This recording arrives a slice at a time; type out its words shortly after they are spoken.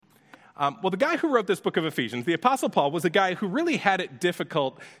Well, the guy who wrote this book of Ephesians, the Apostle Paul, was a guy who really had it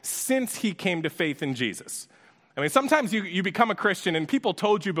difficult since he came to faith in Jesus. I mean, sometimes you become a Christian, and people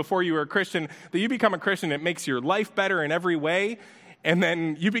told you before you were a Christian that you become a Christian, it makes your life better in every way, and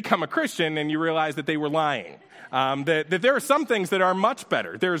then you become a Christian and you realize that they were lying. That there are some things that are much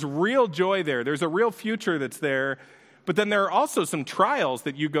better. There's real joy there. There's a real future that's there. But then there are also some trials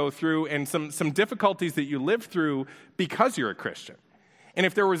that you go through and some difficulties that you live through because you're a Christian. And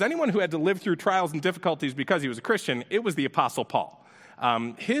if there was anyone who had to live through trials and difficulties because he was a Christian, it was the Apostle Paul.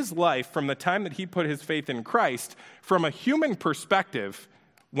 His life, from the time that he put his faith in Christ, from a human perspective,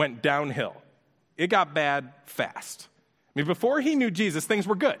 went downhill. It got bad fast. I mean, before he knew Jesus, things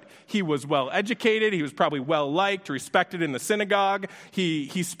were good. He was well-educated. He was probably well-liked, respected in the synagogue.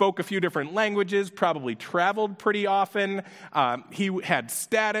 He spoke a few different languages, probably traveled pretty often. He had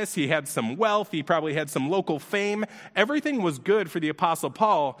status. He had some wealth. He probably had some local fame. Everything was good for the Apostle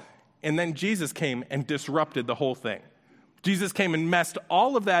Paul, and then Jesus came and disrupted the whole thing. Jesus came and messed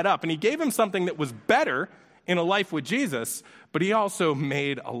all of that up, and he gave him something that was better in a life with Jesus, but he also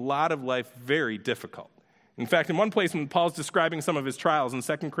made a lot of life very difficult. In fact, in one place when Paul's describing some of his trials in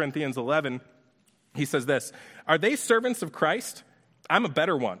 2 Corinthians 11, he says this, "Are they servants of Christ? I'm a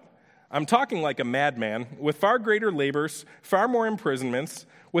better one. I'm talking like a madman, with far greater labors, far more imprisonments,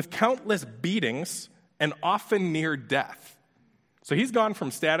 with countless beatings, and often near death." So he's gone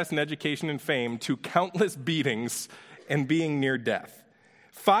from status and education and fame to countless beatings and being near death.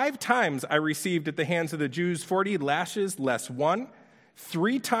 5 times I received at the hands of the Jews 40 lashes less one.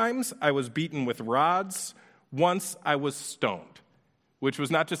 3 times I was beaten with rods. Once I was stoned, which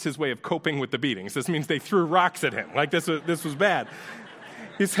was not just his way of coping with the beatings. This means they threw rocks at him. Like this was bad.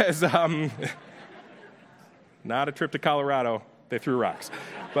 He says, not a trip to Colorado. They threw rocks.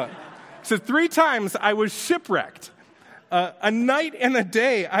 But he says, 3 times I was shipwrecked. A night and a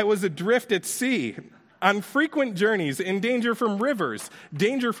day I was adrift at sea, on frequent journeys, in danger from rivers,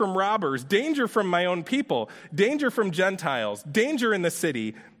 danger from robbers, danger from my own people, danger from Gentiles, danger in the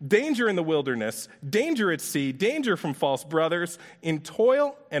city, danger in the wilderness, danger at sea, danger from false brothers, in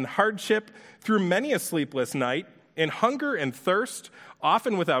toil and hardship, through many a sleepless night, in hunger and thirst,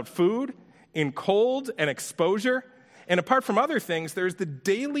 often without food, in cold and exposure. And apart from other things, there's the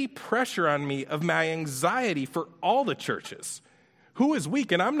daily pressure on me of my anxiety for all the churches. Who is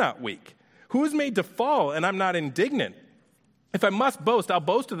weak and I'm not weak? Who is made to fall, and I'm not indignant? If I must boast, I'll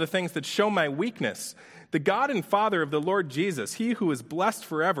boast of the things that show my weakness. The God and Father of the Lord Jesus, he who is blessed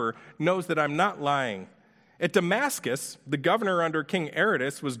forever, knows that I'm not lying. At Damascus, the governor under King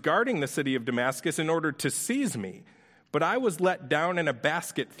Aretas was guarding the city of Damascus in order to seize me, but I was let down in a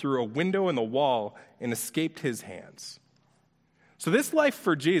basket through a window in the wall and escaped his hands. So this life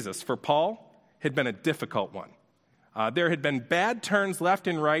for Jesus, for Paul, had been a difficult one. There had been bad turns left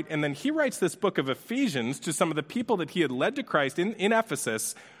and right, and then he writes this book of Ephesians to some of the people that he had led to Christ in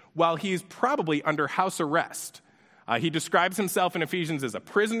Ephesus while he's probably under house arrest. He describes himself in Ephesians as a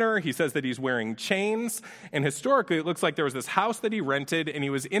prisoner. He says that he's wearing chains, and historically it looks like there was this house that he rented, and he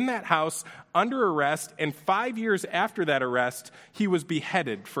was in that house under arrest, and 5 years after that arrest, he was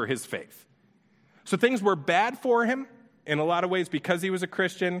beheaded for his faith. So things were bad for him in a lot of ways because he was a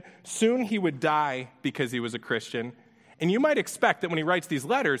Christian. Soon he would die because he was a Christian. And you might expect that when he writes these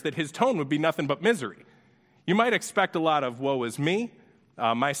letters that his tone would be nothing but misery. You might expect a lot of, woe is me.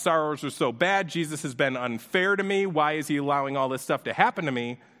 My sorrows are so bad. Jesus has been unfair to me. Why is he allowing all this stuff to happen to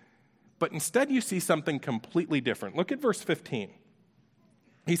me? But instead you see something completely different. Look at verse 15.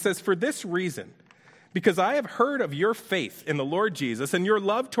 He says, "For this reason, because I have heard of your faith in the Lord Jesus and your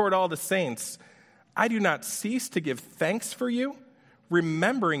love toward all the saints, I do not cease to give thanks for you,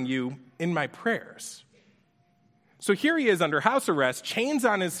 remembering you in my prayers." So here he is under house arrest, chains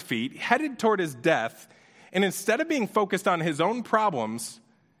on his feet, headed toward his death, and instead of being focused on his own problems,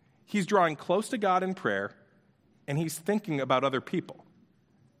 he's drawing close to God in prayer, and he's thinking about other people.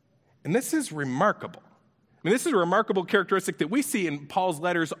 And this is remarkable. I mean, this is a remarkable characteristic that we see in Paul's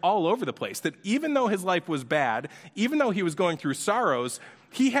letters all over the place, that even though his life was bad, even though he was going through sorrows,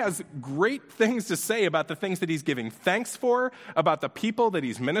 he has great things to say about the things that he's giving thanks for, about the people that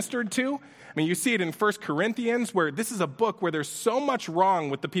he's ministered to. I mean, you see it in 1 Corinthians, where this is a book where there's so much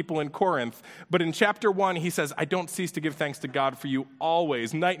wrong with the people in Corinth, but in chapter 1, he says, "I don't cease to give thanks to God for you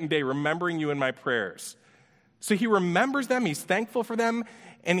always, night and day, remembering you in my prayers." So he remembers them, he's thankful for them,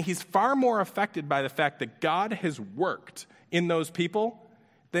 and he's far more affected by the fact that God has worked in those people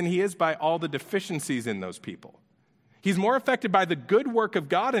than he is by all the deficiencies in those people. He's more affected by the good work of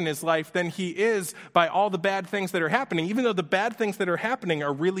God in his life than he is by all the bad things that are happening, even though the bad things that are happening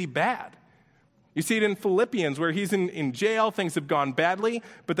are really bad. You see it in Philippians where he's in jail, things have gone badly,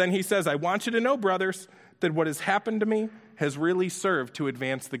 but then he says, I want you to know, brothers, that what has happened to me has really served to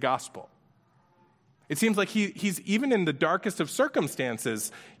advance the gospel. It seems like he's even in the darkest of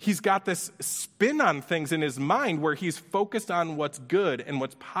circumstances, he's got this spin on things in his mind where he's focused on what's good and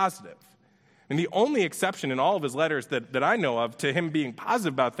what's positive. And the only exception in all of his letters that I know of to him being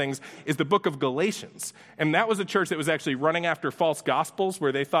positive about things is the book of Galatians. And that was a church that was actually running after false gospels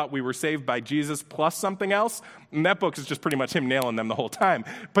where they thought we were saved by Jesus plus something else. And that book is just pretty much him nailing them the whole time.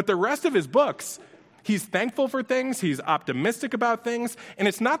 But the rest of his books, he's thankful for things, he's optimistic about things, and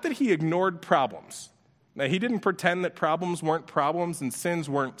it's not that he ignored problems. Now, he didn't pretend that problems weren't problems and sins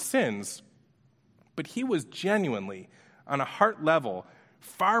weren't sins, but he was genuinely, on a heart level,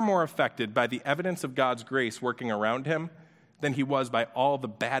 far more affected by the evidence of God's grace working around him than he was by all the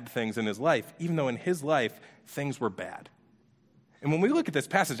bad things in his life, even though in his life, things were bad. And when we look at this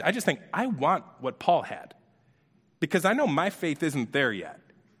passage, I just think, I want what Paul had, because I know my faith isn't there yet.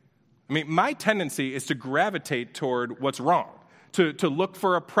 I mean, my tendency is to gravitate toward what's wrong, to look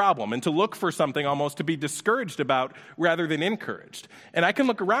for a problem and to look for something almost to be discouraged about rather than encouraged. And I can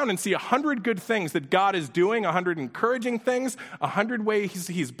look around and see 100 good things that God is doing, 100 encouraging things, 100 ways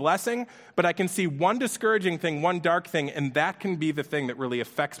he's blessing, but I can see one discouraging thing, one dark thing, and that can be the thing that really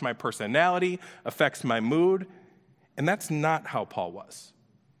affects my personality, affects my mood. And that's not how Paul was.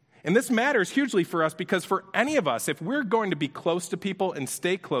 And this matters hugely for us because for any of us, if we're going to be close to people and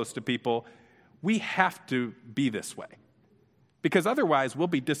stay close to people, we have to be this way. Because otherwise, we'll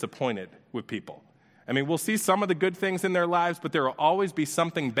be disappointed with people. I mean, we'll see some of the good things in their lives, but there will always be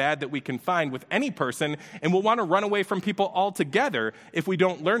something bad that we can find with any person, and we'll want to run away from people altogether if we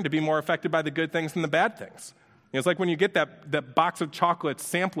don't learn to be more affected by the good things than the bad things. You know, it's like when you get that box of chocolates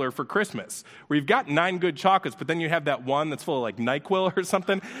sampler for Christmas, where you've got 9 good chocolates, but then you have that one that's full of like NyQuil or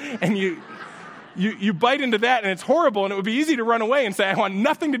something, and you bite into that, and it's horrible, and it would be easy to run away and say, I want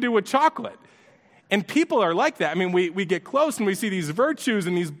nothing to do with chocolate. And people are like that. I mean, we get close and we see these virtues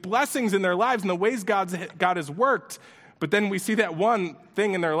and these blessings in their lives and the ways God has worked. But then we see that one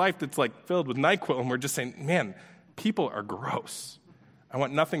thing in their life that's like filled with NyQuil and we're just saying, man, people are gross. I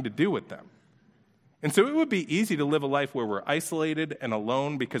want nothing to do with them. And so it would be easy to live a life where we're isolated and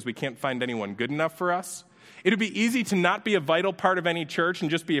alone because we can't find anyone good enough for us. It would be easy to not be a vital part of any church and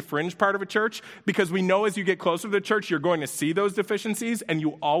just be a fringe part of a church because we know as you get closer to the church, you're going to see those deficiencies, and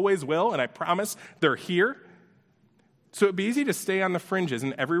you always will, and I promise they're here. So it would be easy to stay on the fringes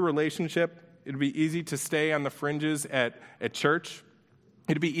in every relationship. It would be easy to stay on the fringes at church.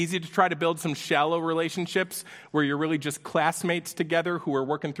 It would be easy to try to build some shallow relationships where you're really just classmates together who are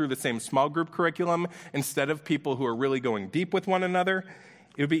working through the same small group curriculum instead of people who are really going deep with one another.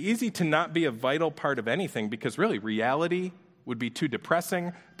 It would be easy to not be a vital part of anything because really reality would be too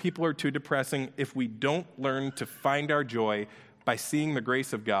depressing. People are too depressing if we don't learn to find our joy by seeing the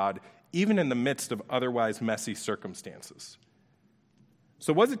grace of God, even in the midst of otherwise messy circumstances.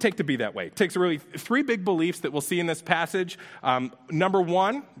 So what does it take to be that way? It takes really 3 big beliefs that we'll see in this passage. Number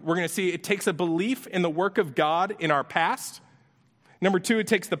 1, we're going to see it takes a belief in the work of God in our past. Number 2, it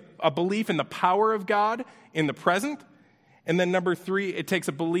takes a belief in the power of God in the present. And then number 3, it takes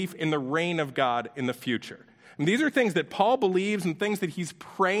a belief in the reign of God in the future. And these are things that Paul believes and things that he's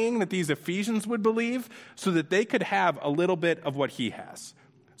praying that these Ephesians would believe so that they could have a little bit of what he has.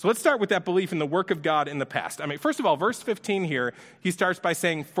 So let's start with that belief in the work of God in the past. I mean, first of all, verse 15 here, he starts by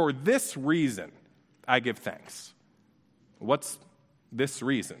saying, for this reason I give thanks. What's this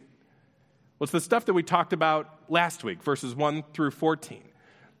reason? Well, it's the stuff that we talked about last week, verses 1 through 14.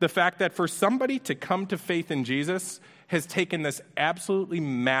 The fact that for somebody to come to faith in Jesus has taken this absolutely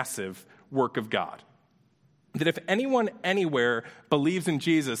massive work of God. That if anyone anywhere believes in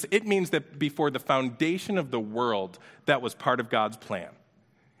Jesus, it means that before the foundation of the world, that was part of God's plan.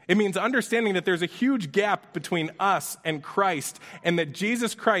 It means understanding that there's a huge gap between us and Christ, and that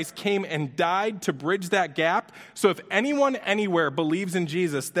Jesus Christ came and died to bridge that gap. So if anyone anywhere believes in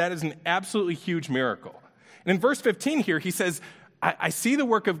Jesus, that is an absolutely huge miracle. And in verse 15 here, he says, I see the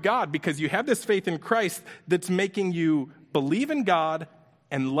work of God because you have this faith in Christ that's making you believe in God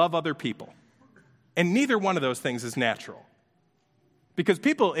and love other people. And neither one of those things is natural. Because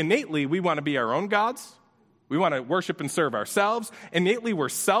people innately, we want to be our own gods. We want to worship and serve ourselves. Innately, we're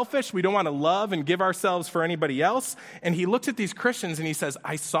selfish. We don't want to love and give ourselves for anybody else. And he looks at these Christians and he says,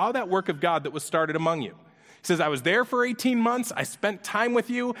 I saw that work of God that was started among you. He says, I was there for 18 months. I spent time with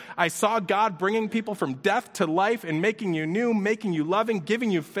you. I saw God bringing people from death to life and making you new, making you loving,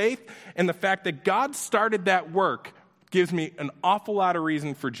 giving you faith. And the fact that God started that work gives me an awful lot of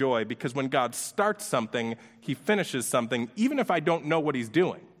reason for joy because when God starts something, he finishes something, even if I don't know what he's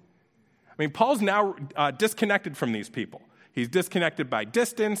doing. I mean, Paul's now disconnected from these people. He's disconnected by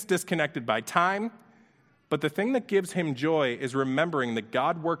distance, disconnected by time. But the thing that gives him joy is remembering that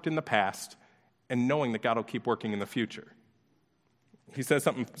God worked in the past and knowing that God will keep working in the future. He says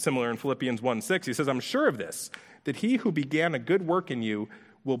something similar in Philippians 1:6. He says, I'm sure of this, that he who began a good work in you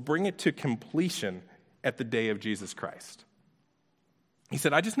will bring it to completion at the day of Jesus Christ. He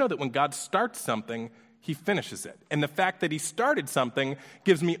said, I just know that when God starts something, he finishes it. And the fact that he started something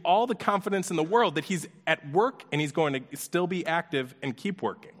gives me all the confidence in the world that he's at work and he's going to still be active and keep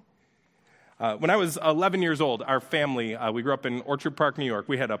working. When I was 11 years old, our family, we grew up in Orchard Park, New York.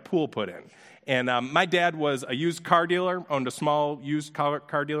 We had a pool put in. And my dad was a used car dealer, owned a small used car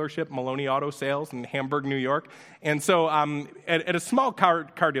dealership, Maloney Auto Sales in Hamburg, New York. And so at a small car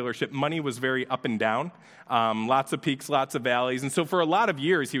dealership, money was very up and down. Lots of peaks, lots of valleys. And so for a lot of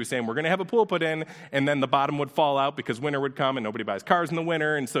years, he was saying, we're going to have a pool put in, and then the bottom would fall out because winter would come and nobody buys cars in the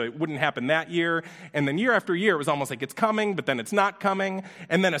winter, and so it wouldn't happen that year. And then year after year, it was almost like it's coming, but then it's not coming.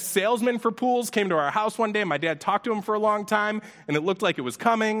 And then a salesman for pools came to our house one day, and my dad talked to him for a long time, and it looked like it was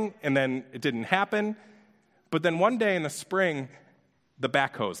coming, and then it didn't happen. But then one day in the spring, the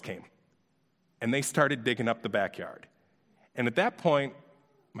backhoes came, and they started digging up the backyard. And at that point,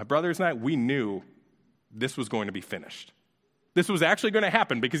 my brothers and I, we knew this was going to be finished. This was actually going to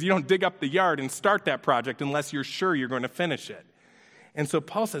happen because you don't dig up the yard and start that project unless you're sure you're going to finish it. And so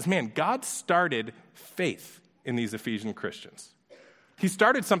Paul says, man, God started faith in these Ephesian Christians. He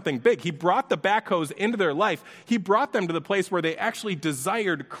started something big. He brought the backhoes into their life. He brought them to the place where they actually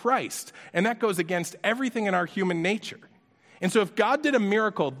desired Christ. And that goes against everything in our human nature. And so if God did a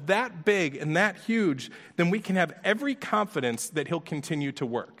miracle that big and that huge, then we can have every confidence that he'll continue to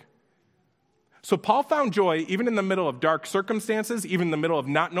work. So Paul found joy even in the middle of dark circumstances, even in the middle of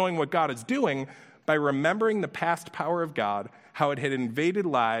not knowing what God is doing, by remembering the past power of God, how it had invaded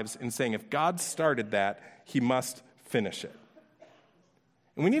lives, and saying if God started that, he must finish it.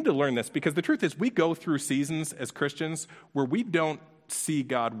 And we need to learn this because the truth is we go through seasons as Christians where we don't see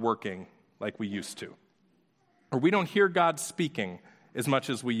God working like we used to, or we don't hear God speaking as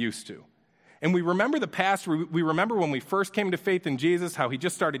much as we used to. And we remember the past. We remember when we first came to faith in Jesus, how he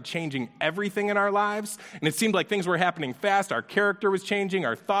just started changing everything in our lives. And it seemed like things were happening fast. Our character was changing.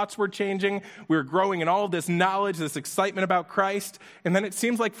 Our thoughts were changing. We were growing in all of this knowledge, this excitement about Christ. And then it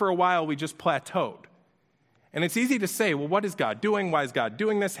seems like for a while we just plateaued. And it's easy to say, well, what is God doing? Why is God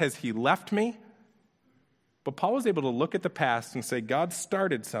doing this? Has he left me? But Paul was able to look at the past and say, God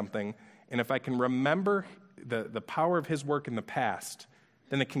started something. And if I can remember the power of his work in the past,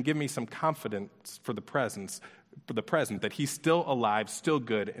 then it can give me some confidence for the present, that he's still alive, still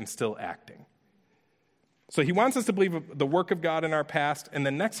good, and still acting. So he wants us to believe the work of God in our past, and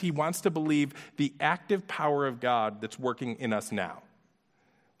then next he wants to believe the active power of God that's working in us now.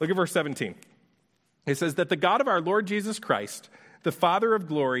 Look at verse 17. It says that the God of our Lord Jesus Christ, the Father of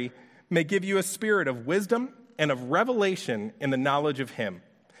glory, may give you a spirit of wisdom and of revelation in the knowledge of him,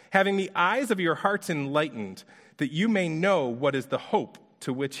 having the eyes of your hearts enlightened, that you may know what is the hope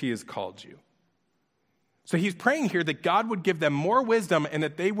to which he has called you. So he's praying here that God would give them more wisdom and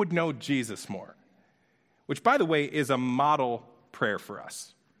that they would know Jesus more, which, by the way, is a model prayer for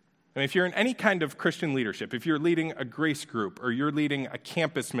us. I mean, if you're in any kind of Christian leadership, if you're leading a grace group or you're leading a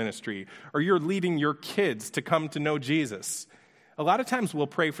campus ministry or you're leading your kids to come to know Jesus, a lot of times we'll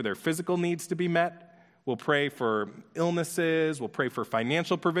pray for their physical needs to be met. We'll pray for illnesses. We'll pray for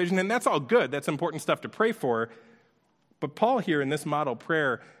financial provision, and that's all good. That's important stuff to pray for. But Paul here in this model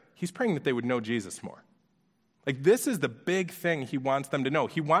prayer, he's praying that they would know Jesus more. Like, this is the big thing he wants them to know.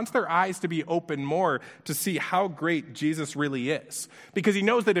 He wants their eyes to be open more to see how great Jesus really is. Because he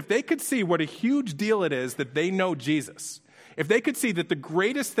knows that if they could see what a huge deal it is that they know Jesus, if they could see that the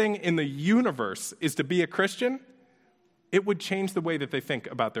greatest thing in the universe is to be a Christian, it would change the way that they think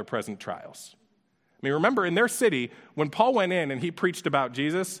about their present trials. I mean, remember, in their city, when Paul went in and he preached about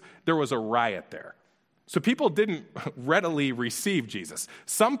Jesus, there was a riot there. So people didn't readily receive Jesus.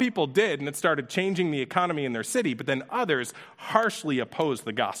 Some people did, and it started changing the economy in their city, but then others harshly opposed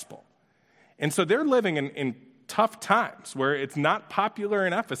the gospel. And so they're living in tough times where it's not popular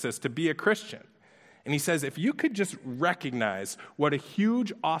in Ephesus to be a Christian. And he says, if you could just recognize what a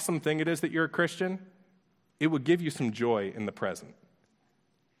huge, awesome thing it is that you're a Christian, it would give you some joy in the present.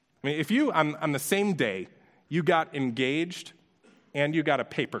 I mean, if you, on the same day, you got engaged and you got a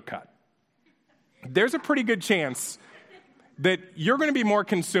paper cut, there's a pretty good chance that you're going to be more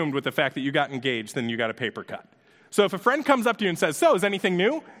consumed with the fact that you got engaged than you got a paper cut. So if a friend comes up to you and says, so, is anything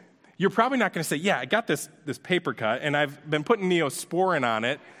new? You're probably not going to say, yeah, I got this paper cut, and I've been putting Neosporin on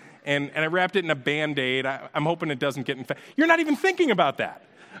it, and I wrapped it in a Band-Aid. I'm hoping it doesn't get infected. You're not even thinking about that.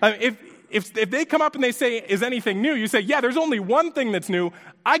 if they come up and they say, is anything new? You say, yeah, there's only one thing that's new.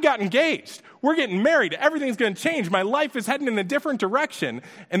 I got engaged. We're getting married. Everything's going to change. My life is heading in a different direction.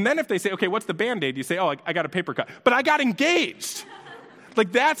 And then if they say, okay, what's the Band-Aid? You say, oh, I got a paper cut. But I got engaged.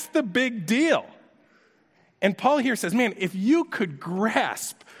 Like, that's the big deal. And Paul here says, man, if you could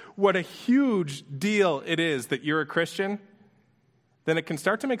grasp what a huge deal it is that you're a Christian, then it can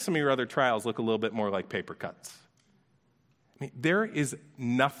start to make some of your other trials look a little bit more like paper cuts. I mean, there is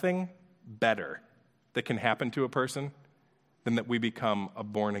nothing better that can happen to a person than that we become a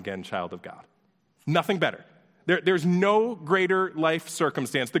born-again child of God. Nothing better. There's no greater life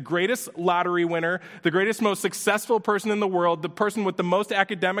circumstance. The greatest lottery winner, the greatest, most successful person in the world, the person with the most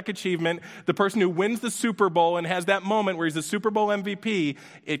academic achievement, the person who wins the Super Bowl and has that moment where he's the Super Bowl MVP,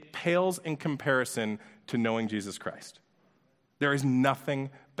 it pales in comparison to knowing Jesus Christ. There is nothing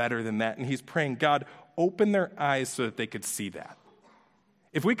better than that. And he's praying, God, open their eyes so that they could see that.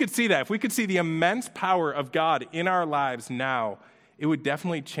 If we could see that, if we could see the immense power of God in our lives now, it would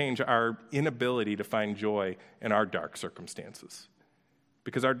definitely change our inability to find joy in our dark circumstances.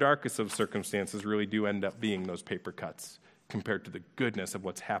 Because our darkest of circumstances really do end up being those paper cuts compared to the goodness of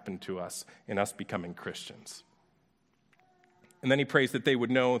what's happened to us in us becoming Christians. And then he prays that they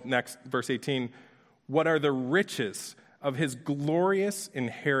would know, next, verse 18, what are the riches of his glorious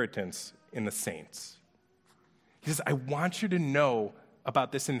inheritance in the saints. He says, I want you to know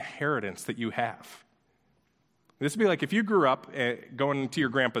about this inheritance that you have. This would be like if you grew up going to your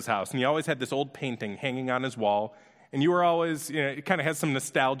grandpa's house and you always had this old painting hanging on his wall, and you were always, it kind of has some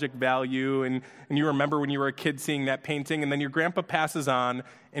nostalgic value, and you remember when you were a kid seeing that painting, and then your grandpa passes on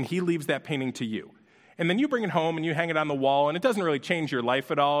and he leaves that painting to you. And then you bring it home and you hang it on the wall, and it doesn't really change your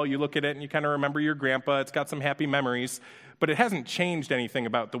life at all. You look at it and you kind of remember your grandpa. It's got some happy memories, but it hasn't changed anything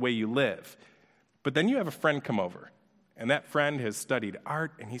about the way you live. But then you have a friend come over, and that friend has studied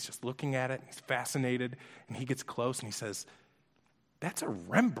art, and he's just looking at it, and he's fascinated, and he gets close, and he says, that's a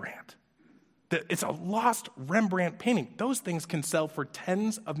Rembrandt. It's a lost Rembrandt painting. Those things can sell for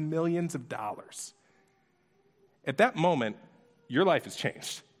tens of millions of dollars. At that moment, your life has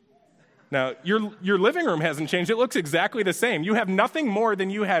changed. Now, your living room hasn't changed. It looks exactly the same. You have nothing more than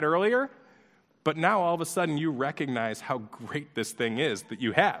you had earlier, but now all of a sudden you recognize how great this thing is that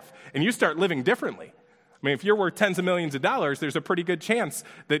you have, and you start living differently. I mean, if you're worth tens of millions of dollars, there's a pretty good chance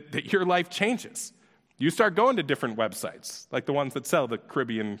that your life changes. You start going to different websites, like the ones that sell the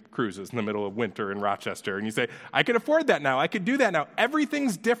Caribbean cruises in the middle of winter in Rochester, and you say, I can afford that now. I could do that now.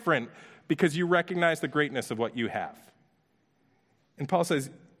 Everything's different because you recognize the greatness of what you have. And Paul says,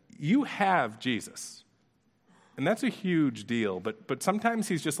 you have Jesus. And that's a huge deal, but sometimes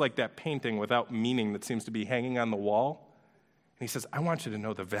he's just like that painting without meaning that seems to be hanging on the wall. And he says, I want you to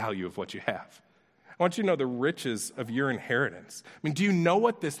know the value of what you have. I want you to know the riches of your inheritance. I mean, do you know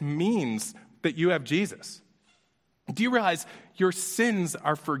what this means that you have Jesus? Do you realize your sins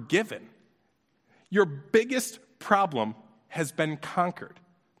are forgiven? Your biggest problem has been conquered.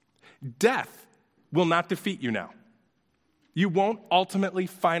 Death will not defeat you now. You won't ultimately,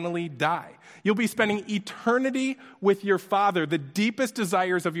 finally die. You'll be spending eternity with your Father. The deepest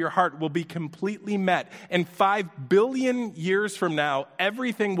desires of your heart will be completely met. And 5 billion years from now,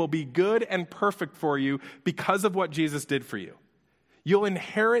 everything will be good and perfect for you because of what Jesus did for you. You'll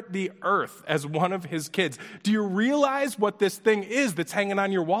inherit the earth as one of his kids. Do you realize what this thing is that's hanging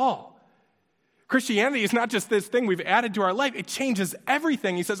on your wall? Christianity is not just this thing we've added to our life. It changes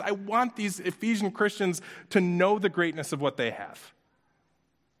everything. He says, I want these Ephesian Christians to know the greatness of what they have.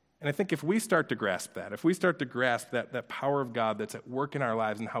 And I think if we start to grasp that, if we start to grasp that power of God that's at work in our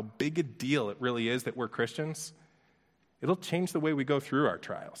lives and how big a deal it really is that we're Christians, it'll change the way we go through our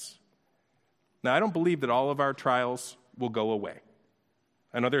trials. Now, I don't believe that all of our trials will go away.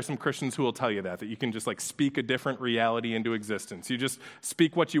 I know there's some Christians who will tell you that you can just speak a different reality into existence. You just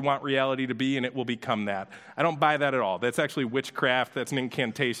speak what you want reality to be and it will become that. I don't buy that at all. That's actually witchcraft. That's an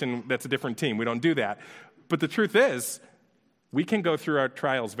incantation. That's a different team. We don't do that. But the truth is, we can go through our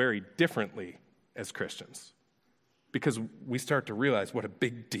trials very differently as Christians because we start to realize what a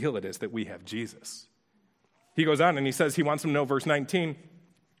big deal it is that we have Jesus. He goes on and he says he wants them to know, verse 19,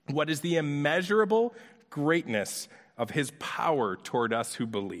 what is the immeasurable greatness of his power toward us who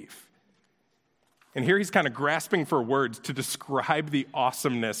believe. And here he's kind of grasping for words to describe the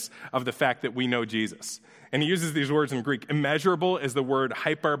awesomeness of the fact that we know Jesus. And he uses these words in Greek. Immeasurable is the word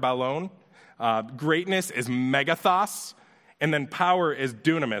hyperballon. Greatness is megathos. And then power is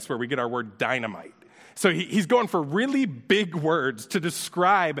dunamis, where we get our word dynamite. So he's going for really big words to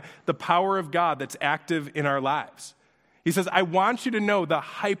describe the power of God that's active in our lives. He says, I want you to know the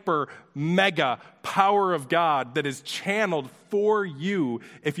hyper, mega power of God that is channeled for you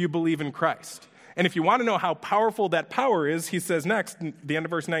if you believe in Christ. And if you want to know how powerful that power is, he says next, the end of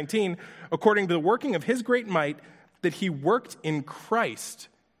verse 19, according to the working of his great might, that he worked in Christ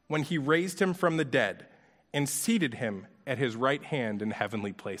when he raised him from the dead and seated him at his right hand in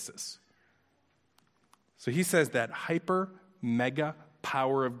heavenly places. So he says that hyper, mega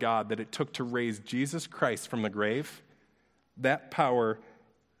power of God that it took to raise Jesus Christ from the grave, that power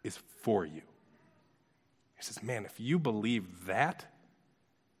is for you. He says, man, if you believe that,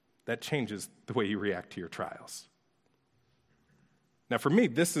 that changes the way you react to your trials. Now, for me,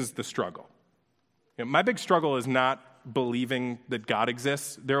 this is the struggle. My big struggle is not believing that God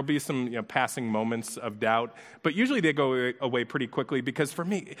exists. There will be some passing moments of doubt, but usually they go away pretty quickly because for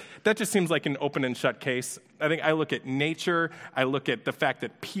me, that just seems like an open and shut case. I think I look at nature, I look at the fact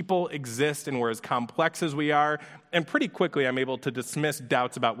that people exist and we're as complex as we are, and pretty quickly I'm able to dismiss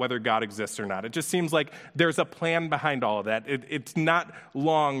doubts about whether God exists or not. It just seems like there's a plan behind all of that. It's not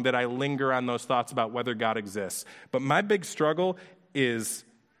long that I linger on those thoughts about whether God exists. But my big struggle is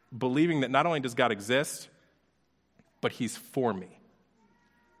believing that not only does God exist, but he's for me.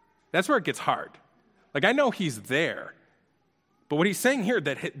 That's where it gets hard. Like, I know he's there, but what he's saying here,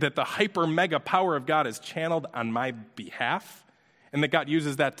 that the hyper mega power of God is channeled on my behalf, and that God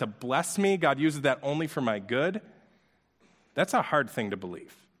uses that to bless me, God uses that only for my good, that's a hard thing to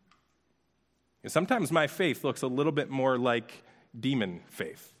believe. And sometimes my faith looks a little bit more like demon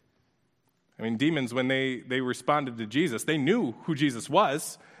faith. I mean, demons, when they responded to Jesus, they knew who Jesus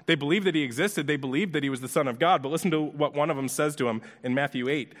was. They believed that he existed. They believed that he was the Son of God. But listen to what one of them says to him in Matthew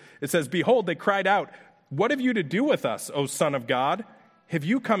 8. It says, behold, they cried out, what have you to do with us, O Son of God? Have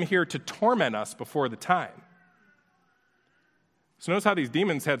you come here to torment us before the time? So notice how these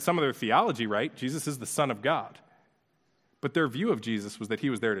demons had some of their theology right. Jesus is the Son of God. But their view of Jesus was that he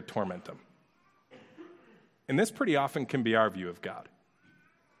was there to torment them. And this pretty often can be our view of God.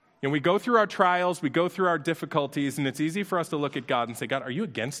 We go through our trials, we go through our difficulties, and it's easy for us to look at God and say, God, are you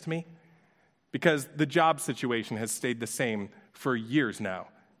against me? Because the job situation has stayed the same for years now,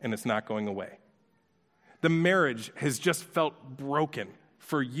 and it's not going away. The marriage has just felt broken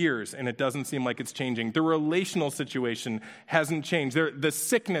for years, and it doesn't seem like it's changing. The relational situation hasn't changed. The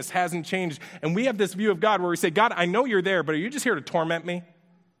sickness hasn't changed. And we have this view of God where we say, God, I know you're there, but are you just here to torment me? Are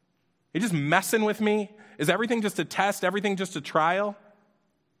you just messing with me? Is everything just a test? Everything just a trial?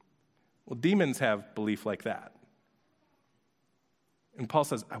 Well, demons have belief like that. And Paul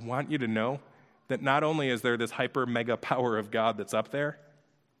says, I want you to know that not only is there this hyper mega power of God that's up there,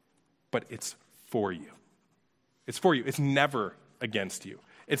 but it's for you. It's for you. It's never against you.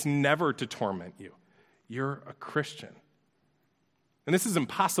 It's never to torment you. You're a Christian. And this is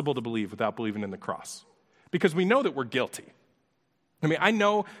impossible to believe without believing in the cross, because we know that we're guilty. I mean, I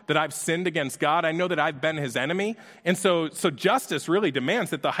know that I've sinned against God. I know that I've been his enemy. And so justice really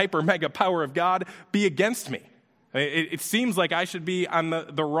demands that the hyper mega power of God be against me. It seems like I should be on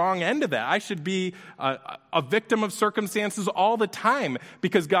the wrong end of that. I should be a victim of circumstances all the time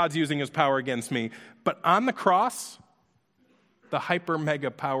because God's using his power against me. But on the cross, the hyper mega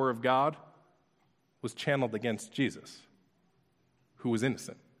power of God was channeled against Jesus, who was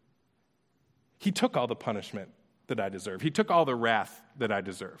innocent. He took all the punishment that I deserve. He took all the wrath that I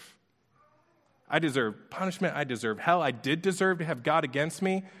deserve. I deserve punishment. I deserve hell. I did deserve to have God against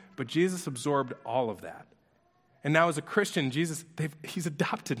me, but Jesus absorbed all of that. And now as a Christian, he's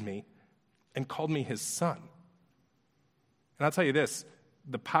adopted me and called me his son. And I'll tell you this,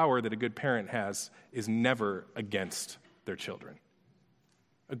 the power that a good parent has is never against their children.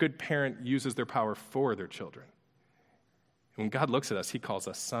 A good parent uses their power for their children. And when God looks at us, he calls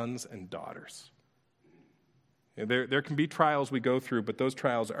us sons and daughters. There can be trials we go through, but those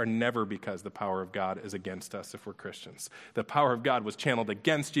trials are never because the power of God is against us if we're Christians. The power of God was channeled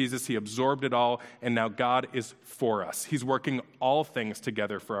against Jesus. He absorbed it all, and now God is for us. He's working all things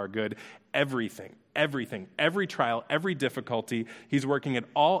together for our good. Everything, every trial, every difficulty, he's working it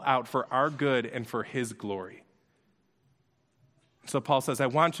all out for our good and for his glory. So Paul says, I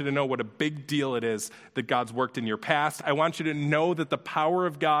want you to know what a big deal it is that God's worked in your past. I want you to know that the power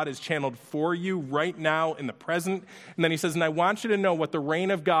of God is channeled for you right now in the present. And then he says, and I want you to know what the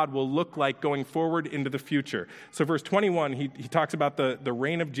reign of God will look like going forward into the future. So verse 21, he talks about the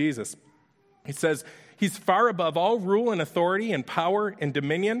reign of Jesus. He says, he's far above all rule and authority and power and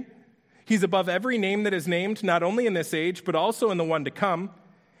dominion. He's above every name that is named, not only in this age, but also in the one to come.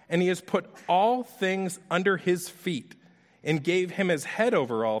 And he has put all things under his feet and gave him as head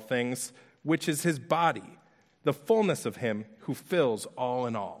over all things, which is his body, the fullness of him who fills all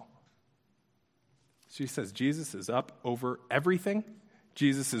in all. She says Jesus is up over everything.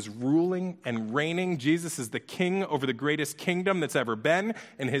 Jesus is ruling and reigning. Jesus is the king over the greatest kingdom that's ever been,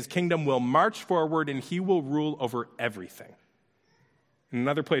 and his kingdom will march forward, and he will rule over everything. In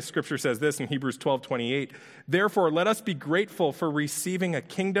another place, Scripture says this in Hebrews 12:28, "Therefore, let us be grateful for receiving a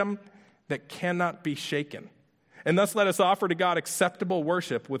kingdom that cannot be shaken. And thus let us offer to God acceptable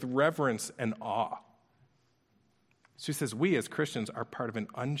worship with reverence and awe." She says we as Christians are part of an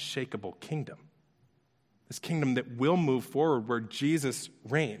unshakable kingdom. This kingdom that will move forward where Jesus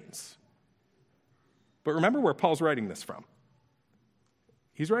reigns. But remember where Paul's writing this from.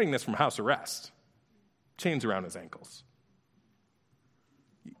 He's writing this from house arrest, chains around his ankles.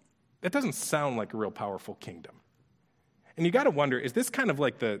 That doesn't sound like a real powerful kingdom. And you got to wonder, is this kind of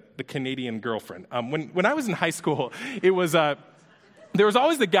like the Canadian girlfriend? When I was in high school, it was there was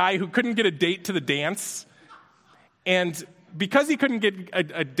always the guy who couldn't get a date to the dance. And because he couldn't get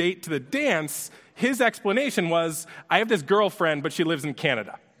a date to the dance, his explanation was, I have this girlfriend, but she lives in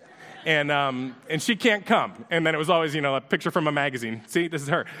Canada. And she can't come. And then it was always, a picture from a magazine. See, this is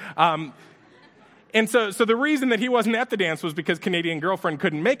her. And so the reason that he wasn't at the dance was because Canadian girlfriend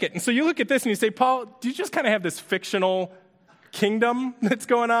couldn't make it. And so you look at this and you say, Paul, do you just kind of have this fictional kingdom that's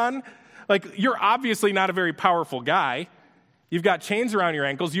going on? Like, you're obviously not a very powerful guy. You've got chains around your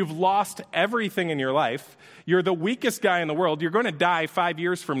ankles. You've lost everything in your life. You're the weakest guy in the world. You're going to die 5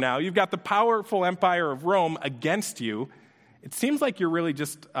 years from now. You've got the powerful empire of Rome against you. It seems like you're really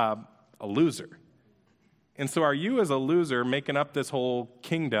just a loser. And so are you as a loser making up this whole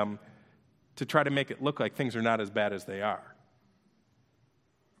kingdom to try to make it look like things are not as bad as they are?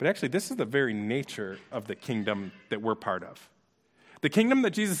 But actually, this is the very nature of the kingdom that we're part of. The kingdom that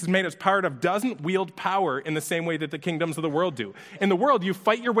Jesus has made us part of doesn't wield power in the same way that the kingdoms of the world do. In the world, you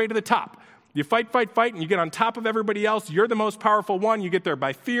fight your way to the top. You fight, and you get on top of everybody else. You're the most powerful one. You get there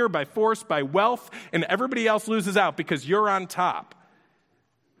by fear, by force, by wealth, and everybody else loses out because you're on top.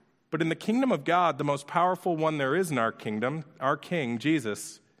 But in the kingdom of God, the most powerful one there is in our kingdom, our King,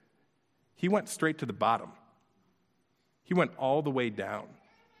 Jesus, he went straight to the bottom. He went all the way down.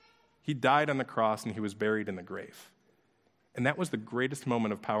 He died on the cross and he was buried in the grave. And that was the greatest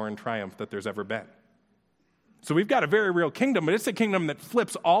moment of power and triumph that there's ever been. So we've got a very real kingdom, but it's a kingdom that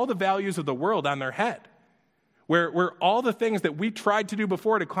flips all the values of the world on their head. Where all the things that we tried to do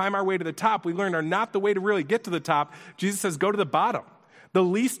before to climb our way to the top, we learned are not the way to really get to the top. Jesus says, go to the bottom. The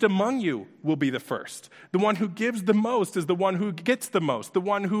least among you will be the first. The one who gives the most is the one who gets the most. The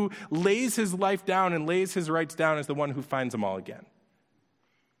one who lays his life down and lays his rights down is the one who finds them all again.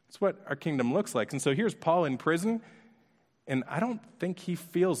 That's what our kingdom looks like. And so here's Paul in prison, and I don't think he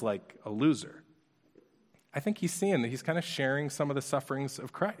feels like a loser. I think he's seeing that he's kind of sharing some of the sufferings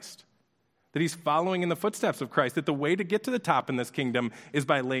of Christ, that he's following in the footsteps of Christ, that the way to get to the top in this kingdom is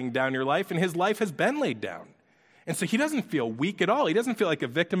by laying down your life, and his life has been laid down. And so he doesn't feel weak at all. He doesn't feel like a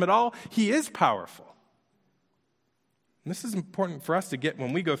victim at all. He is powerful. And this is important for us to get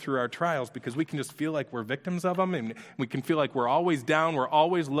when we go through our trials, because we can just feel like we're victims of them, and we can feel like we're always down, we're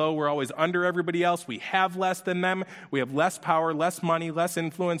always low, we're always under everybody else. We have less than them. We have less power, less money, less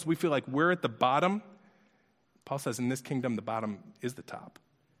influence. We feel like we're at the bottom. Paul says in this kingdom, the bottom is the top.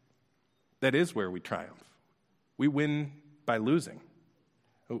 That is where we triumph. We win by losing.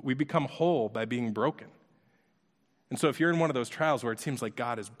 We become whole by being broken. And so if you're in one of those trials where it seems like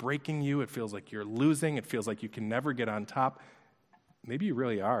God is breaking you, it feels like you're losing, it feels like you can never get on top, maybe you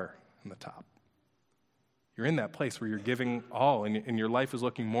really are on the top. You're in that place where you're giving all, and your life is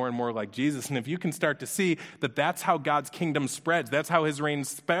looking more and more like Jesus. And if you can start to see that that's how God's kingdom spreads, that's how his reign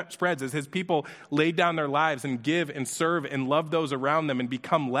spreads, as his people lay down their lives and give and serve and love those around them and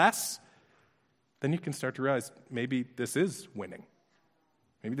become less, then you can start to realize maybe this is winning.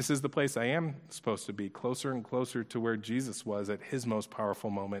 Maybe this is the place I am supposed to be, closer and closer to where Jesus was at his most powerful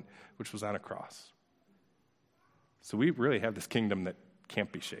moment, which was on a cross. So we really have this kingdom that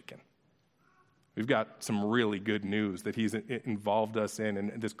can't be shaken. We've got some really good news that he's involved us in,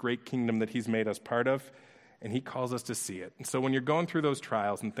 and this great kingdom that he's made us part of, and he calls us to see it. And so when you're going through those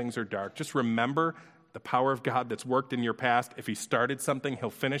trials and things are dark, just remember the power of God that's worked in your past. If he started something, he'll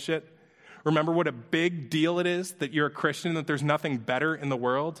finish it. Remember what a big deal it is that you're a Christian, that there's nothing better in the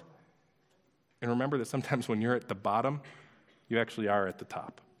world. And remember that sometimes when you're at the bottom, you actually are at the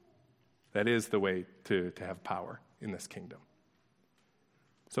top. That is the way to have power in this kingdom.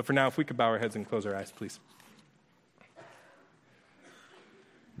 So for now, if we could bow our heads and close our eyes, please.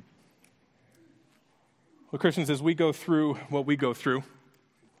 Well, Christians, as we go through what we go through,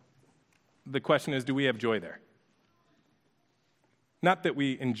 the question is, do we have joy there? Not that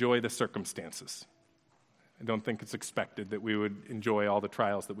we enjoy the circumstances. I don't think it's expected that we would enjoy all the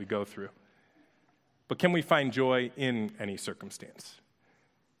trials that we go through. But can we find joy in any circumstance?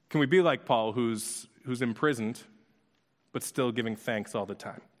 Can we be like Paul, who's imprisoned, but still giving thanks all the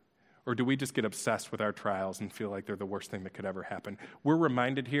time? Or do we just get obsessed with our trials and feel like they're the worst thing that could ever happen? We're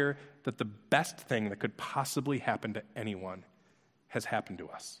reminded here that the best thing that could possibly happen to anyone has happened to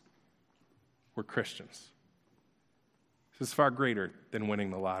us. We're Christians. This is far greater than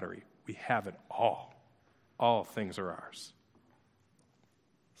winning the lottery. We have it all. All things are ours.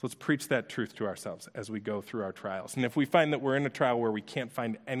 So let's preach that truth to ourselves as we go through our trials. And if we find that we're in a trial where we can't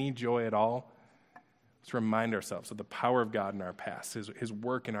find any joy at all, let's remind ourselves of the power of God in our past, his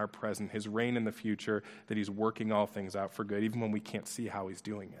work in our present, his reign in the future, that he's working all things out for good, even when we can't see how he's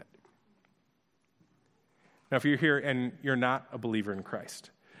doing it. Now, if you're here and you're not a believer in Christ,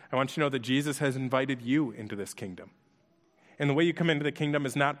 I want you to know that Jesus has invited you into this kingdom. And the way you come into the kingdom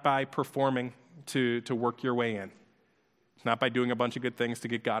is not by performing to work your way in. It's not by doing a bunch of good things to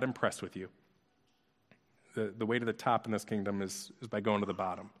get God impressed with you. The way to the top in this kingdom is by going to the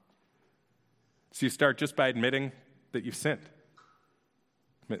bottom. So you start just by admitting that you've sinned.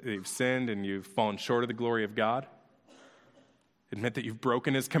 Admit that you've sinned and you've fallen short of the glory of God. Admit that you've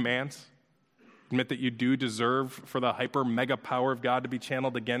broken his commands. Admit that you do deserve for the hyper mega power of God to be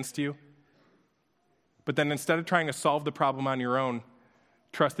channeled against you. But then instead of trying to solve the problem on your own,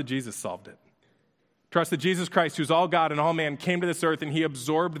 trust that Jesus solved it. Trust that Jesus Christ, who's all God and all man, came to this earth and he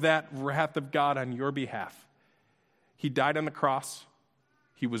absorbed that wrath of God on your behalf. He died on the cross,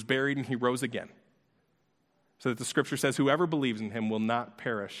 he was buried, and he rose again. So that the scripture says, whoever believes in him will not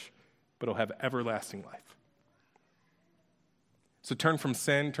perish, but will have everlasting life. So turn from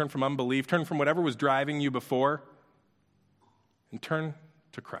sin, turn from unbelief, turn from whatever was driving you before, and turn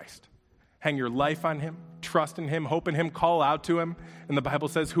to Christ. Hang your life on him, trust in him, hope in him, call out to him. And the Bible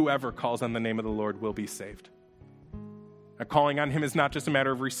says whoever calls on the name of the Lord will be saved. Now, calling on him is not just a matter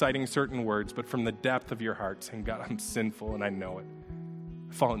of reciting certain words, but from the depth of your heart saying, God, I'm sinful and I know it.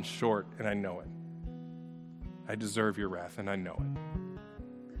 I've fallen short and I know it. I deserve your wrath and I know it.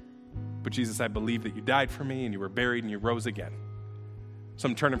 But Jesus, I believe that you died for me and you were buried and you rose again. So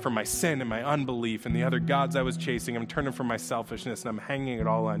I'm turning from my sin and my unbelief and the other gods I was chasing. I'm turning from my selfishness and I'm hanging it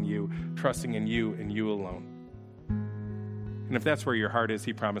all on you, trusting in you and you alone. And if that's where your heart is,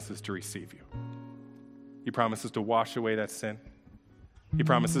 he promises to receive you. He promises to wash away that sin. He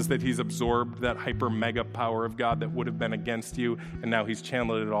promises that he's absorbed that hyper mega power of God that would have been against you, and now he's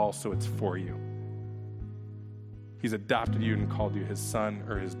channeled it all so it's for you. He's adopted you and called you his son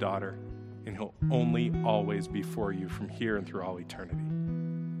or his daughter, and he'll only always be for you from here and through all eternity.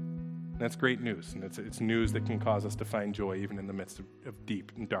 And that's great news, and it's news that can cause us to find joy even in the midst of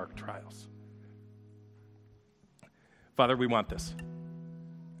deep and dark trials. Father, we want this.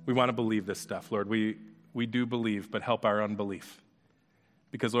 We want to believe this stuff, Lord. We do believe, but help our unbelief.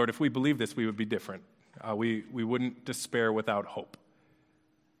 Because, Lord, if we believe this, we would be different. We wouldn't despair without hope.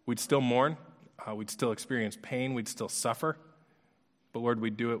 We'd still mourn. We'd still experience pain. We'd still suffer. But, Lord, we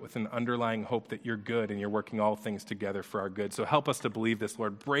do it with an underlying hope that you're good and you're working all things together for our good. So help us to believe this,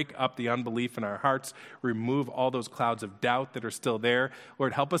 Lord. Break up the unbelief in our hearts. Remove all those clouds of doubt that are still there.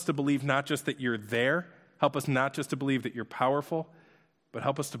 Lord, help us to believe not just that you're there. Help us not just to believe that you're powerful, but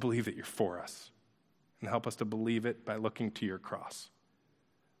help us to believe that you're for us. And help us to believe it by looking to your cross.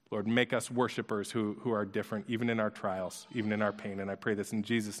 Lord, make us worshipers who are different, even in our trials, even in our pain. And I pray this in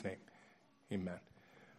Jesus' name. Amen.